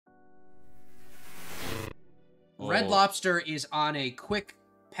Red Lobster is on a quick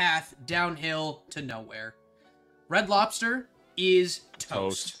path downhill to nowhere. Red Lobster is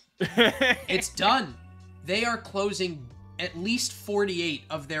toast. It's done. They are closing at least 48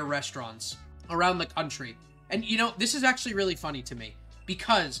 of their restaurants around the country. And, you know, this is actually really funny to me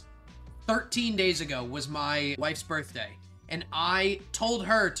because 13 days ago was my wife's birthday. And I told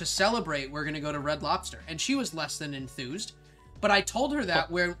her to celebrate, we're going to go to Red Lobster. And she was less than enthused. But I told her that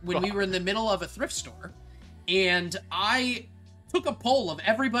when we were in the middle of a thrift store. And I took a poll of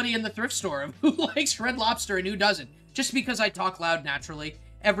everybody in the thrift store of who likes Red Lobster and who doesn't. Just because I talk loud naturally.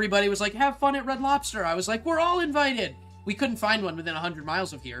 Everybody was like, have fun at Red Lobster. I was like, we're all invited. We couldn't find one within 100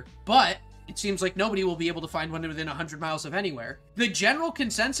 miles of here. But it seems like nobody will be able to find one within 100 miles of anywhere. The general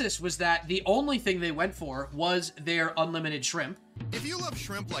consensus was that the only thing they went for was their unlimited shrimp. If you love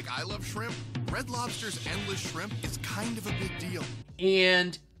shrimp like I love shrimp, Red Lobster's endless shrimp is kind of a big deal.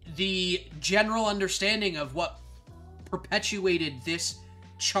 And the general understanding of what perpetuated this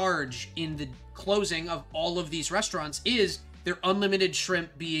charge in the closing of all of these restaurants is their unlimited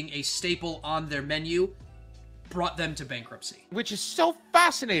shrimp being a staple on their menu brought them to bankruptcy. Which is so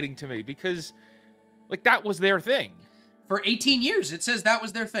fascinating to me because, like, that was their thing. For 18 years, it says that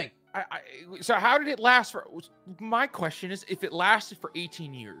was their thing. So how did it last for... My question is, if it lasted for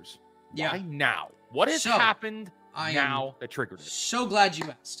 18 years, why now? What has happened now that triggered it? So glad you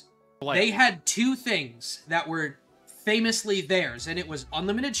asked. They had two things that were famously theirs, and it was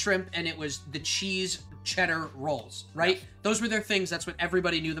unlimited shrimp and it was the cheese cheddar rolls, right? Yes. Those were their things. That's what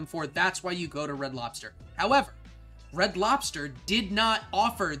everybody knew them for. That's why you go to Red Lobster. However, Red Lobster did not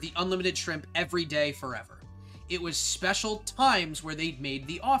offer the unlimited shrimp every day forever. It was special times where they made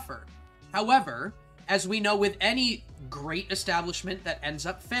the offer. However, as we know with any great establishment that ends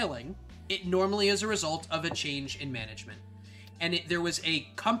up failing, it normally is a result of a change in management. And there was a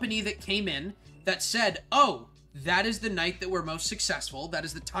company that came in that said, oh, that is the night that we're most successful. That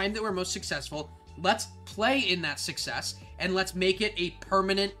is the time that we're most successful. Let's play in that success and let's make it a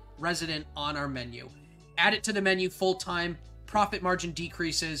permanent resident on our menu. Add it to the menu full time, profit margin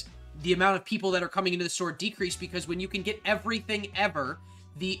decreases, the amount of people that are coming into the store decrease because when you can get everything ever,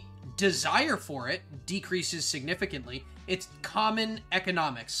 the desire for it decreases significantly. It's common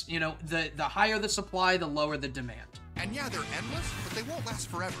economics. You know, the higher the supply, the lower the demand. And yeah, they're endless, but they won't last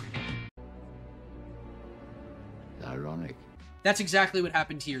forever. Ironic. That's exactly what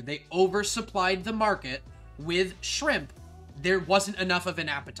happened here. They oversupplied the market with shrimp. There wasn't enough of an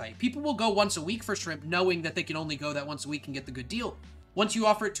appetite. People will go once a week for shrimp knowing that they can only go that once a week and get the good deal. Once you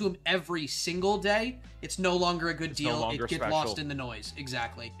offer it to them every single day, it's no longer a good deal. It gets lost in the noise.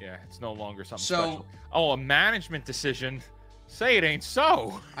 Exactly. Yeah, it's no longer something special. Oh, a management decision. Say it ain't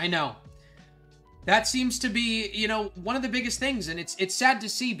so. I know. That seems to be, you know, one of the biggest things, and it's sad to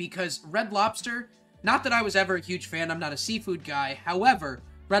see because Red Lobster, not that I was ever a huge fan, I'm not a seafood guy, however,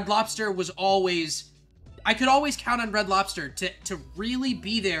 Red Lobster was always, I could always count on Red Lobster to really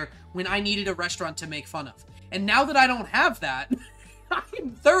be there when I needed a restaurant to make fun of. And now that I don't have that,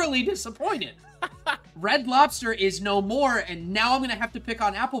 I'm thoroughly disappointed. Red Lobster is no more, and now I'm going to have to pick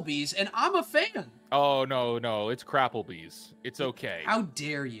on Applebee's, and I'm a fan. Oh, no, it's Crapplebee's. It's okay. How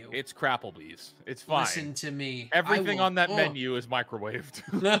dare you? It's Crapplebee's. It's fine. Listen to me. Everything on that menu is microwaved.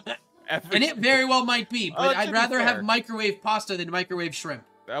 And it very well might be, but I'd rather have microwave pasta than microwave shrimp.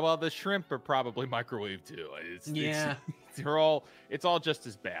 Well, the shrimp are probably microwave too. It's all just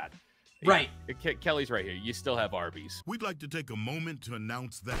as bad. Right. Kelly's right here. You still have Arby's. We'd like to take a moment to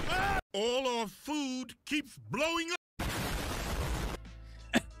announce that all our food keeps blowing up.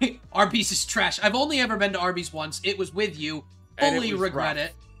 Arby's is trash. I've only ever been to Arby's once. It was with you. Fully regret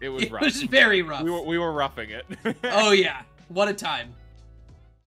it. It was rough. It was very rough. We were roughing it. Oh, yeah. What a time.